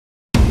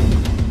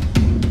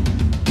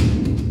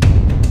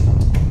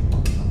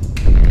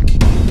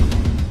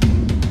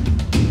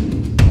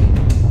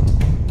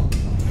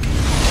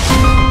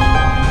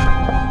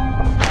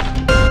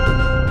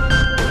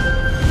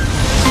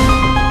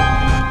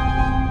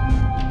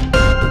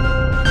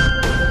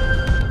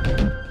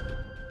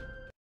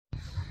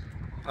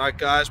Right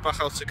guys, back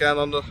out again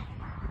on the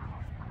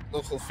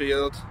local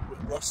field with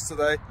Ross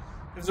today.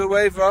 Give us a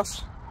wave,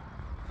 Ross.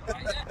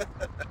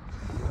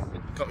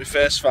 Got my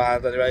first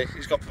find anyway.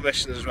 He's got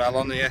permission as well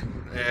on here.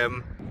 A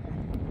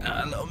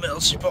little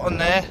mills he put on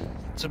there.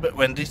 It's a bit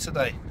windy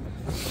today.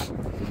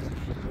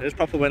 It is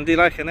proper windy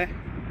like, isn't it?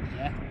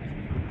 Yeah.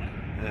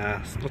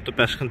 Yeah, it's not the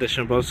best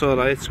condition, but it's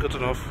alright, it's good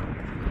enough.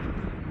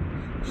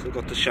 Still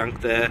got the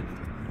shank there.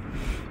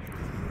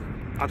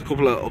 Had a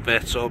couple of little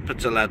bits up,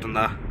 bits of lead and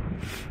that.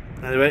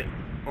 Anyway,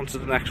 on to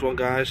the next one,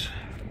 guys.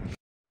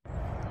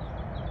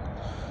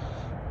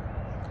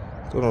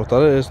 Don't know what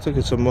that is, I think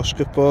it's a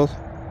musket ball.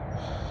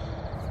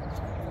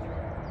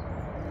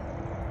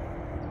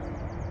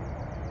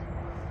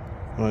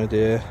 No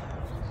idea.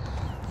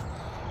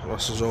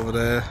 Ross is over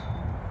there,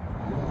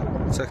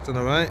 protecting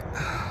the right.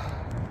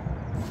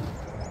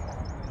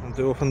 I'll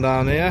do up and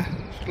down here,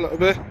 just a little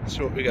bit,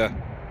 see what we get.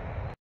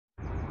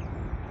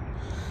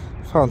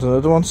 Found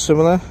another one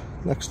similar,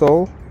 next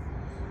hole.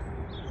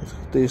 It's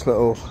got these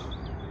little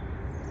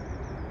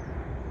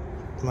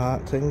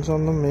mark things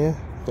on them here.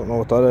 Don't know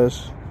what that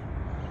is.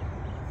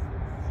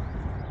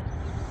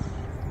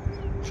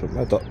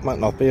 Might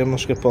not be a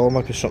musket ball,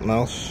 might be something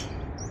else.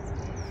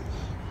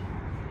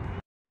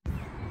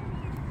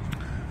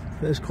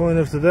 First coin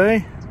of the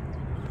day.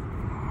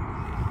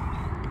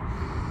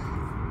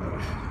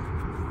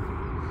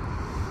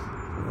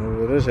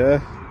 Oh, it is, yeah.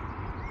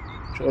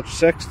 George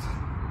VI.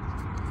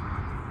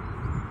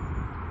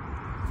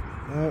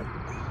 No,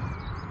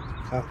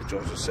 can't be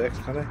George VI,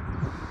 can it?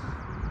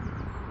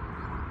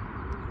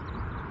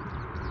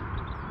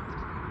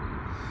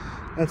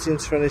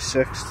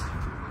 (1926).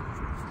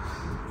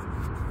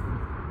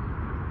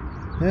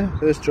 Yeah,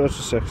 there's George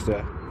VI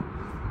there.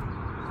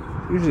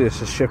 Usually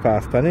it's a ship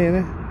halfpenny, isn't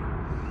it?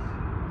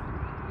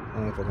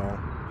 I don't know.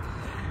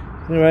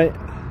 Anyway,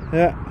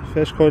 yeah,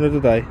 first coin of the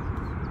day.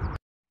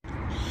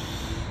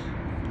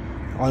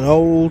 An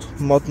old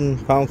modern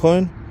pound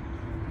coin.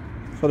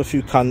 Got a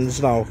few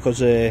cans now because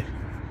we're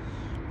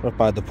up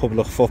by the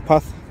public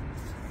footpath.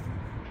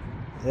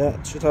 Yeah,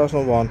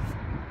 2001.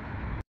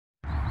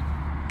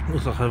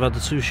 Looks like I've had the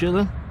 2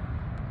 shilling.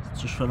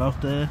 Just fell out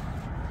there.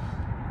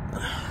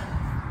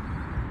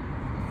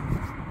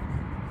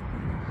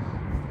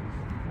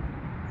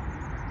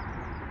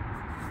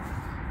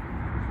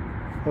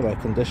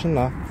 Alright condition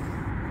now.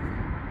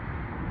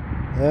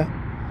 Yeah.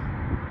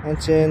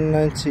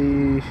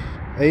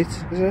 1998,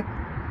 is it?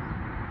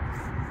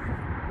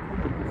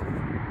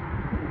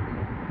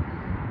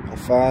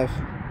 5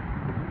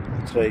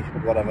 or 3,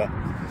 whatever.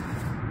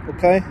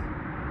 Okay.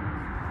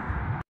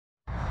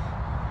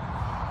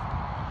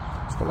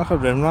 It's got like a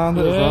rim round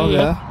it as well,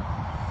 yeah.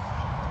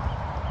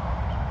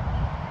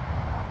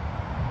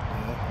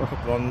 Like a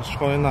bronze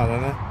coin, that,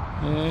 isn't it?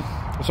 Yeah.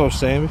 That's what I was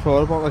saying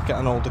before about like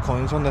getting older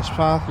coins on this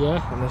part. Yeah.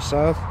 On this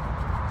side.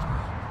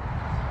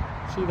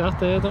 See that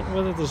there? Don't know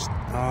whether there's.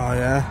 Oh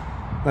yeah.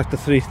 Like the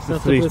three. Is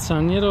that the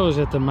Britannia or is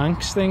it the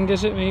Manx thing?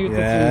 Is it maybe with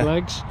the 3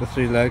 legs? The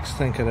 3 legs, I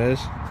think it is.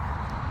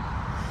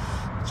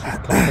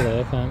 Copper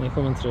there, can't you?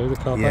 Coming through the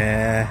copper.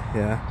 Yeah,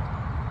 yeah.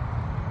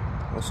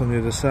 What's on the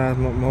other side?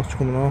 Not much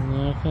coming on.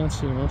 No, I can't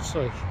see much.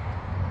 Like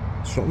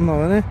something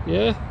on, isn't it?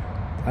 Yeah.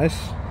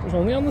 Nice. It was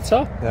only on the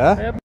top.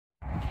 Yeah.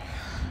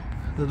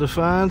 Another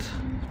find.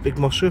 Big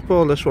musket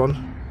ball, this one.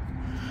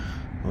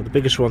 Oh, the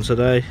biggest one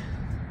today.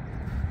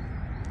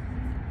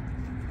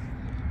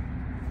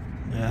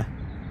 Yeah.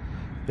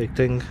 Big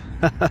thing.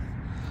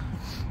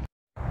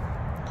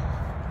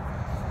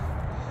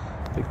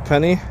 Big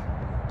penny.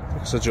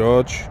 Sir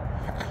George,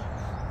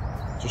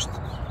 just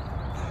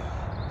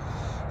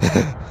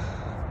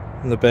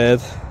in the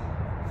bed,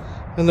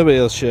 in the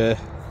wheelchair.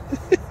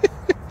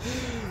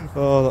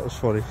 Oh, that was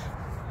funny.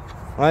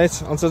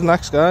 Right, on to the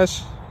next,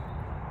 guys.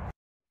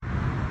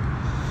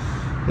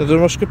 Another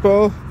musket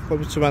ball,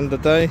 probably to end the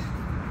day.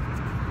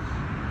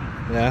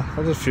 Yeah,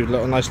 there's a few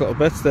nice little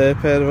bits there,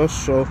 pair of us,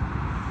 so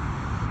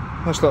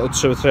nice little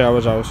 2 or 3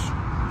 hours out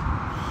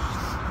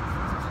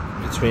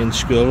between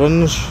school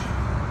runs.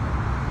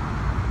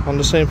 On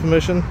the same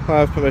permission, I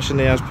have permission,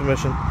 he has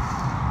permission.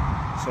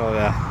 So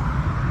yeah,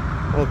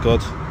 all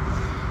good.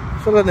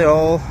 Fill in the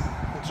hole,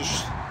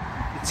 just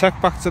take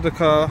back to the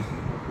car.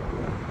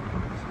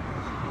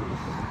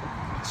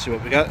 See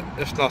what we get.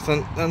 If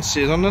nothing, then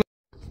see it on the.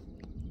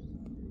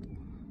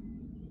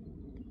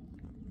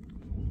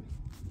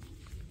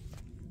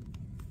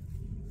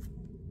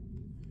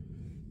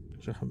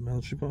 Check out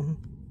military button.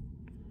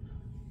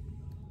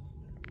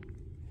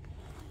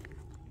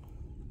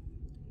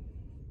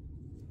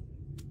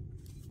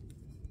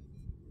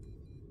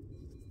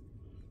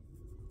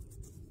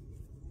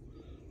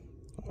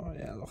 Oh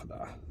yeah, look at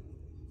that.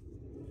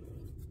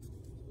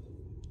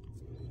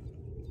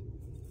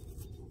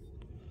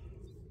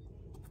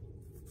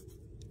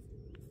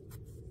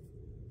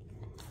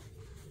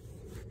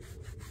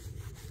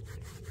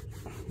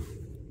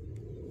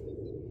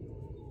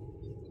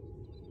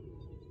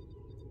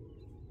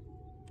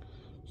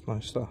 It's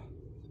nice that.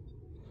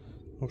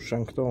 No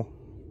shank though.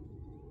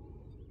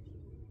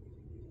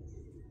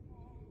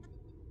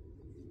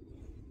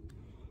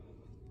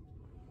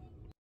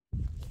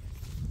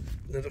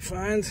 Another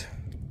find.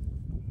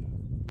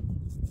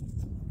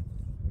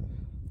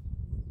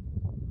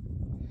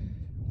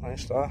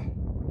 Nice that.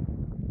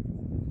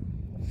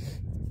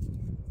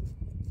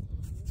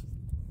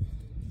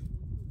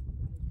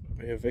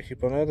 Be a Vicky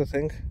bonnet, I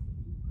think.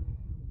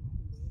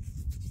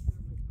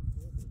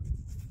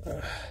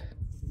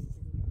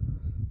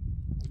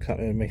 Can't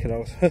really make it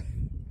out.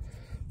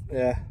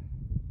 Yeah.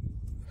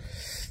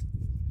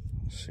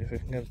 Let's see if we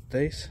can get a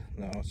date.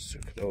 No, it's too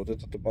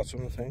crowded at the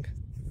bottom, I think.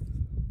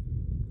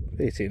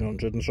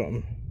 1800 and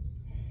something.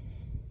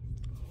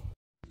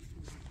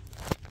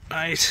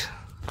 Right,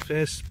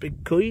 first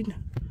big coin.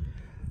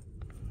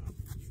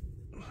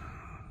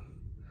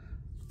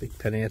 Big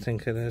penny, I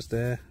think it is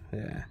there.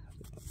 Yeah,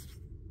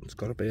 it's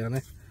got to be on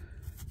it.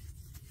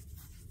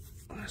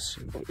 Let's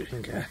see what we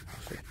can get.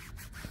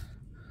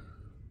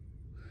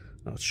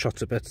 No, it's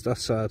shot a bit that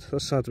side. That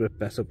side's a bit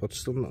better, but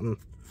still nothing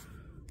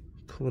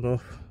coming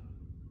up.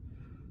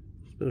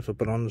 It's a bit of a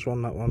bronze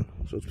one, that one.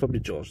 So it's probably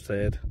George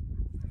III.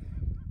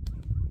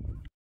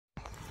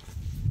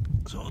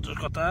 So I've just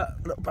got that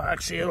little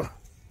bag seal.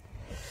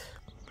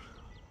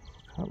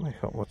 Can't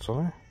make out what's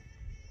on it.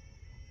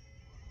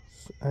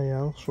 It's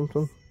AL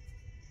something.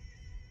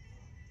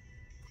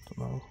 Don't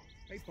know.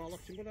 Hey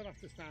bollocks, I'm gonna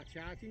have to start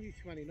charging you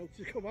 20 notes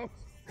to come out.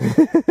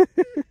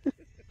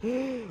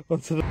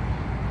 What's the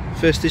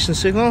first decent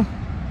signal?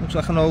 Looks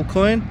like an old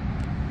coin.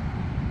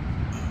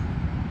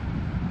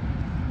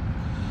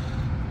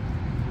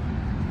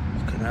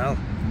 Fucking hell.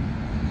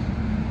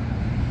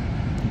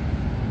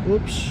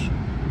 Whoops.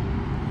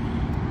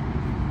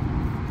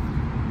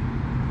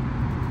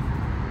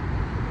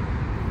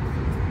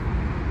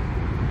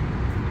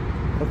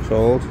 Looks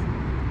old.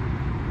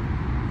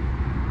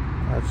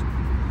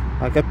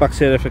 I'll get back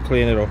to it if I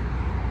clean it up.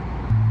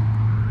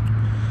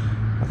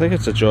 I think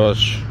it's a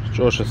George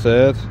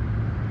III.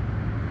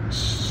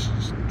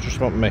 Just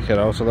want to make it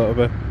out a little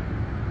bit.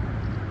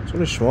 It's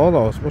only small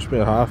though, it must be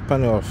a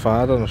halfpenny or a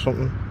farthing or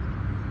something.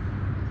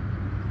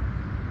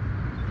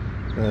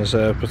 There's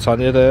a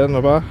Britannia there in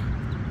the back.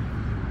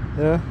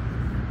 Yeah.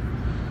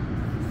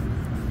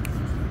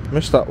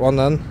 Missed that one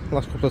then,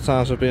 last couple of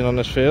times I've been on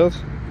this field.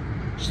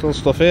 Still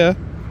stuff here.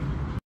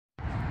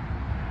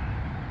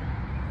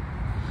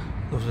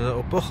 Lovely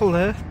little buckle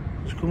there,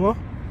 just come up.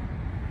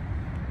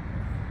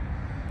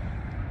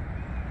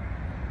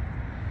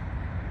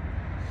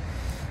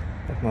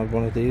 I've not had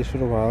one of these for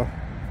a while.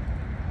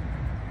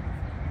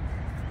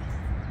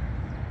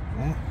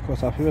 Yeah, quite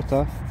happy with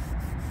that.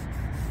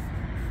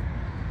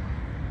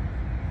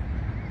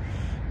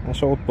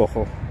 Nice old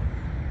buckle.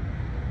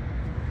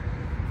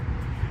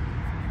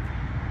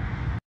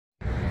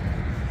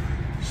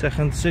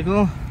 Second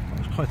signal, that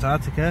was quite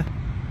hard to get.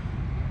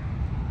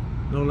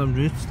 No them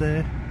roots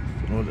there.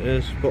 Don't know what it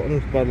is. Button,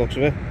 bad looks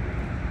of it.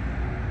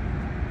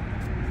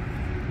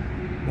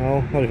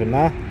 No, not even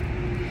that.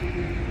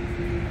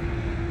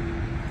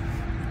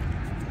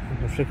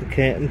 A freaking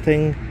curtain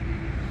thing.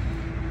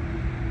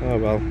 Oh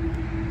well.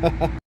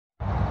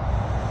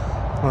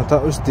 Oh,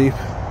 that was deep.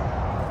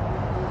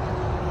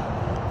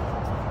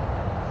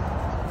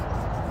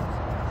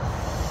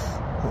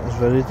 That was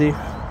very deep.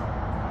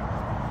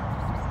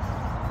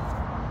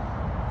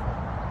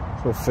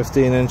 So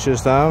 15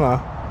 inches down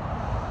now.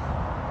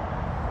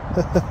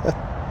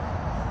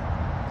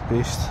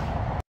 Beast.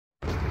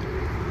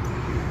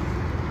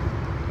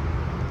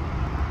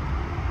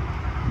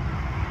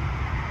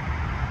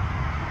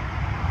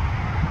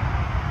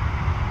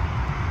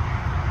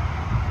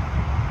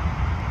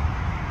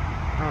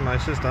 How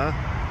nice is that?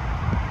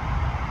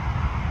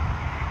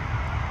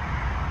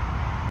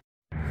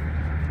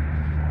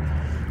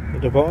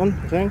 With the button,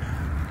 I think.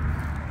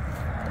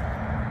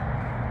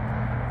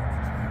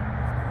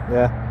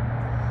 Yeah.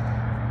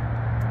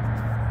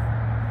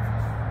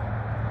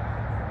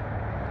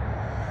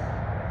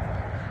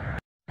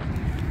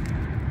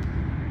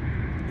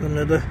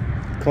 Another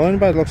coin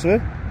by the looks of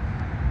it.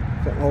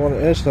 Don't know what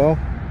it is though.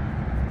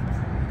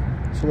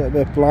 It's a little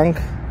bit blank.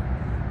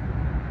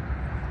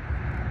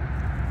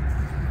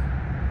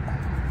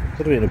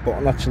 Could have been a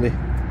button actually.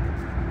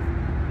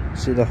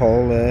 See the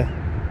hole there?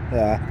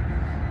 Yeah.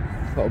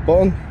 Little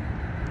button.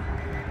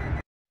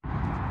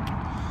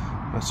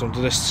 That's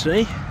under this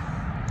tree.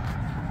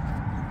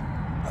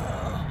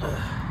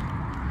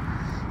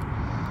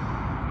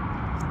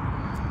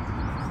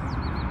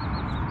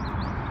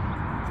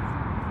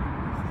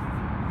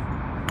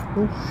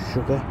 Oh,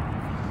 sugar.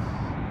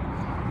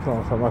 I don't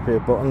know if that might be a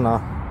button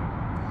now.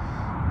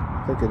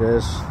 I think it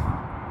is.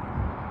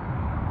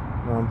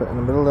 Round bit in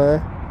the middle there.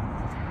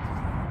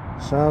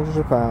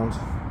 £100.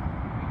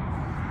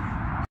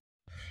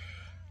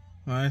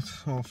 Right,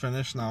 all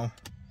finished now.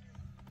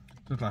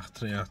 Did like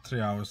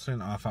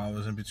 3.5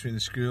 hours in between the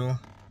school.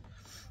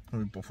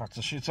 And we both had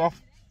to shoot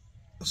off.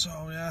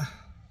 So yeah,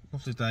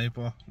 lovely day,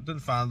 but we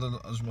didn't find it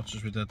as much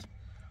as we did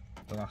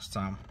the last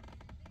time.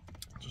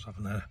 Just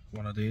having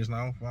one of these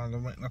now while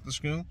I'm waiting at the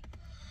school.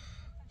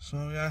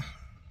 So yeah,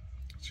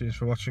 cheers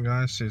for watching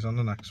guys, see you on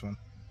the next one.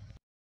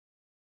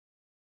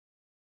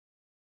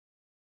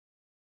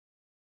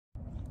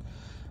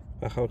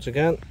 Back out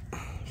again.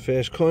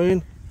 First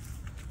coin.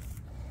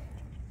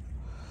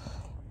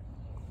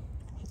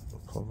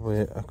 Probably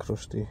a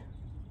crusty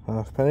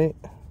halfpenny.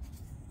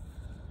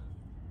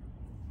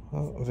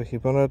 Oh, Vicky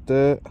Bonnet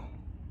there.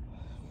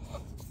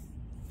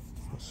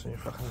 Let's see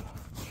if I can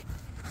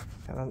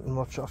get anything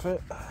much off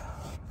it.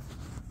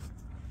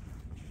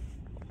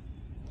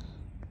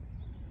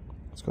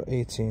 It's got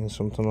 18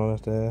 something on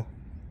it there.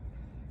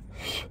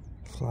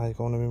 Fly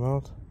going in my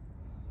mouth.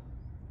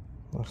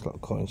 Nice little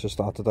coin to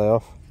start the day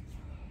off.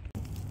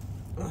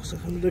 That's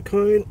another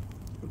coin.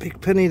 Big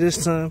penny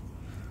this time.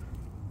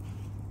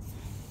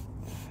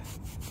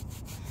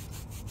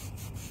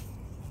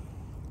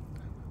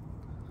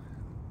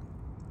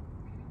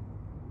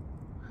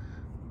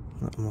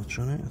 Not much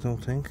on it, I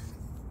don't think.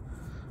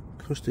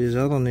 Crusty as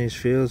hell on these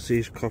fields,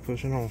 these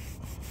coppers, you know.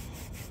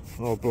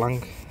 All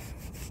blank.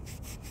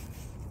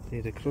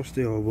 Either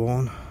crusty or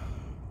worn.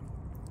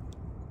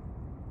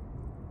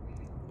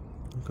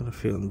 I've got a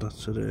feeling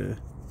that's a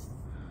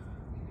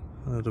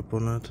another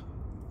bonnet.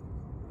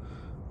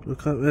 But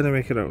I can't really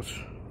make it out.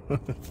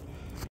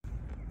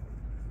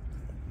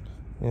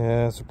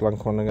 Yeah, it's a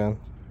blank one again.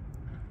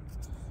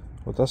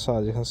 But that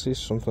side you can see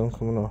something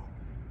coming up.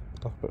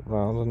 A bit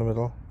round in the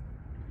middle.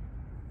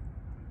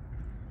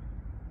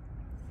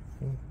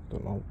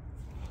 Don't know.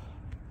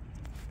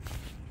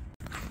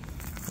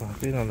 I've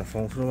been on the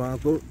phone for a while,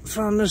 but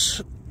found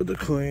this with the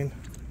coin.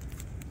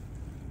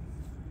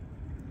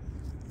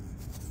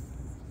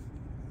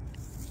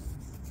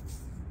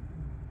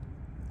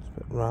 It's a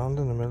bit round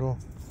in the middle.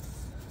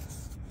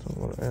 Don't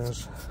know what it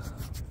is.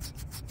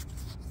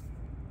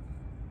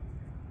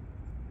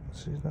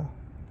 See that?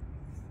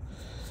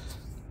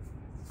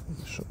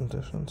 Maybe something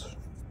different.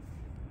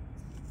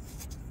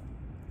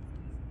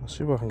 I'll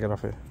see what I can get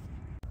off here.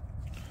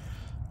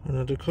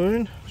 Another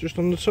coin, just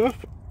on the top.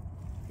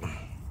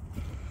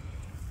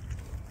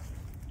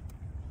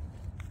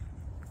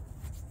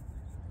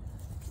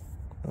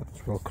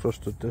 That's well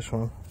crusted, this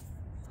one.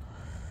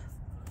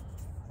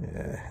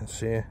 Yeah, you can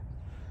see it.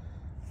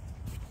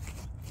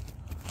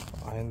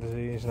 Iron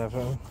disease and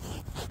everything.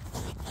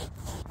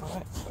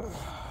 Right.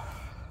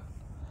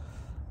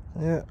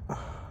 Yeah,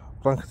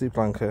 blankety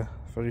blanker,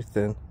 very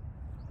thin.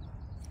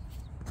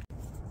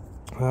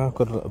 I've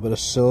got a little bit of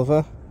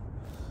silver.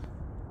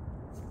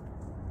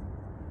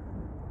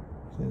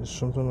 There's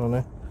something on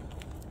it.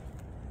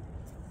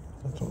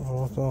 I don't know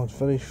what that is. It's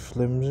very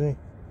flimsy.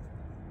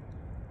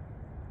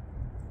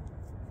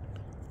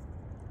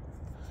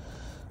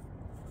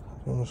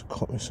 I almost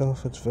cut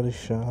myself, it's very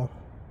sharp.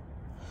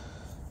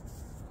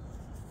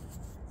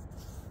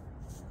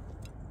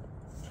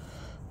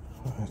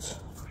 Right,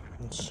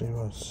 let's see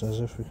what it says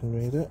if we can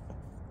read it.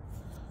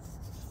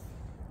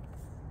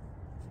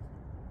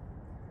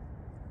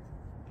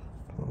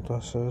 What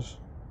that says.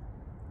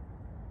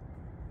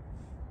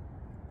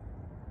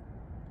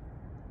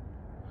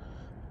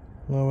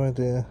 No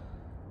idea.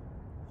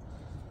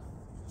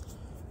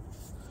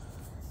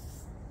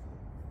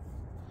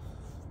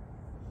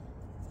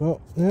 Oh,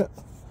 yeah. A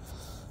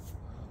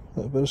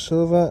little bit of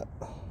silver.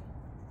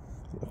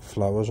 Like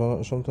flowers on it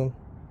or something.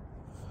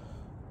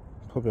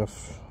 Probably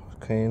off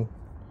a cane.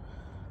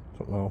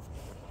 Don't know.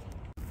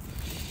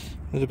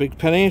 There's a big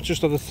penny,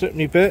 just on the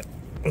threepenny bit.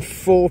 And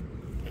 4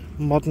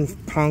 modern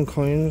pound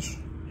coins.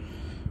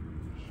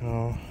 So,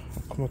 I'll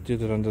come up the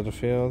other end of the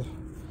field.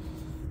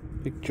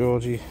 Big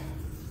Georgie.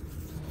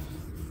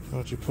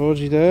 Georgie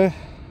Porgy there.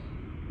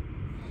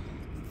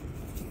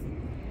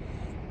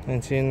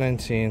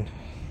 1919.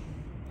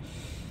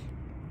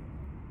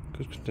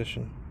 Good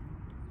condition.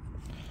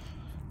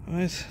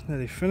 Right,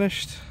 nearly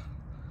finished.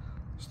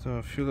 Still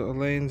a few little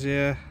lanes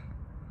here,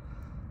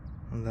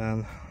 and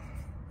then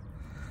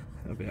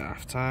it'll be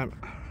half time.